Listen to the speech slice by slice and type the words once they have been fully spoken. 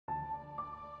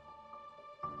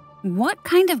What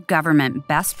kind of government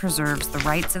best preserves the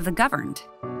rights of the governed?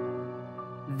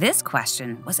 This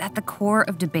question was at the core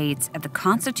of debates at the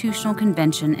Constitutional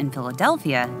Convention in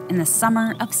Philadelphia in the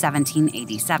summer of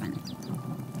 1787.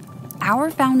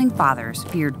 Our founding fathers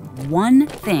feared one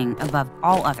thing above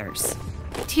all others: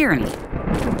 tyranny,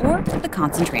 or the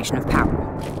concentration of power.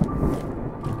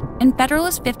 In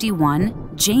Federalist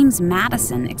 51, James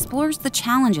Madison explores the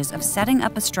challenges of setting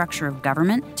up a structure of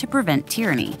government to prevent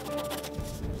tyranny.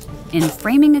 In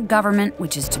framing a government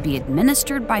which is to be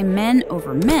administered by men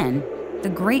over men, the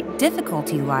great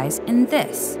difficulty lies in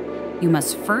this: you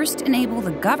must first enable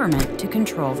the government to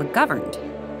control the governed,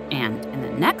 and, in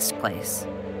the next place,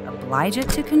 oblige it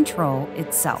to control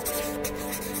itself.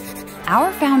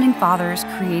 Our founding fathers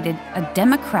created a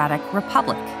democratic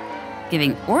republic,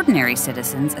 giving ordinary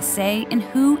citizens a say in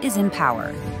who is in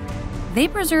power. They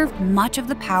preserved much of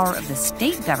the power of the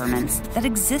state governments that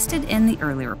existed in the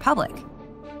early republic.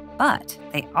 But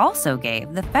they also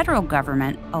gave the federal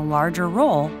government a larger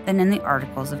role than in the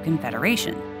Articles of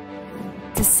Confederation.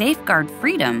 To safeguard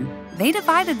freedom, they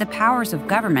divided the powers of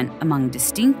government among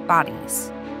distinct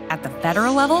bodies. At the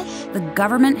federal level, the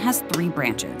government has three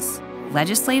branches: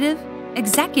 legislative,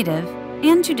 executive,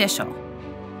 and judicial.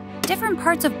 Different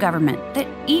parts of government that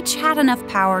each had enough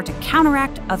power to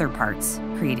counteract other parts,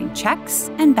 creating checks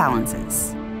and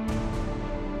balances.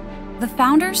 The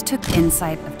founders took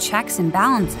insight of checks and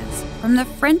balances from the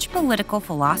French political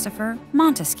philosopher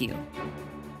Montesquieu.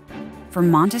 For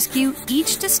Montesquieu,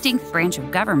 each distinct branch of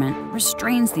government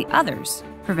restrains the others,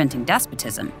 preventing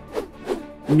despotism.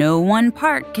 No one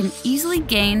part can easily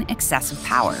gain excessive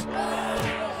power.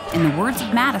 In the words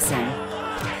of Madison,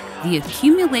 the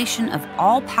accumulation of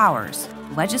all powers,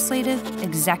 legislative,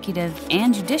 executive,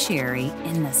 and judiciary,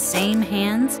 in the same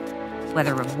hands,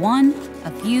 whether of one,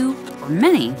 a few, or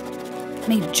many,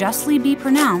 may justly be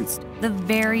pronounced the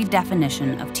very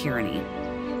definition of tyranny.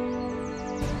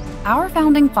 Our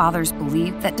founding fathers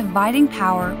believed that dividing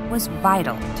power was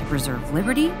vital to preserve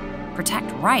liberty,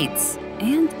 protect rights,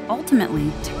 and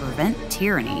ultimately to prevent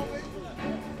tyranny.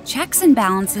 Checks and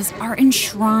balances are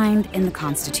enshrined in the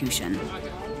Constitution.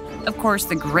 Of course,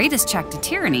 the greatest check to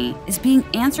tyranny is being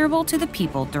answerable to the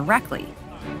people directly.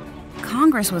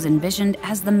 Congress was envisioned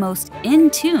as the most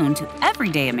in tune to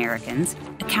everyday Americans,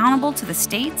 accountable to the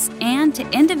states and to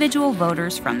individual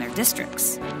voters from their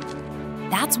districts.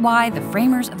 That's why the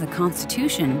framers of the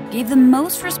Constitution gave the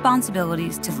most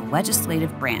responsibilities to the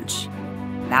legislative branch.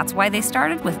 That's why they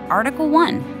started with Article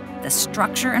 1, the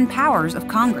structure and powers of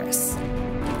Congress.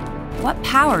 What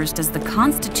powers does the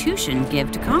Constitution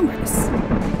give to Congress?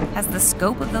 Has the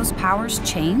scope of those powers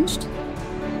changed?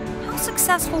 How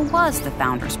successful was the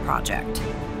Founders' Project?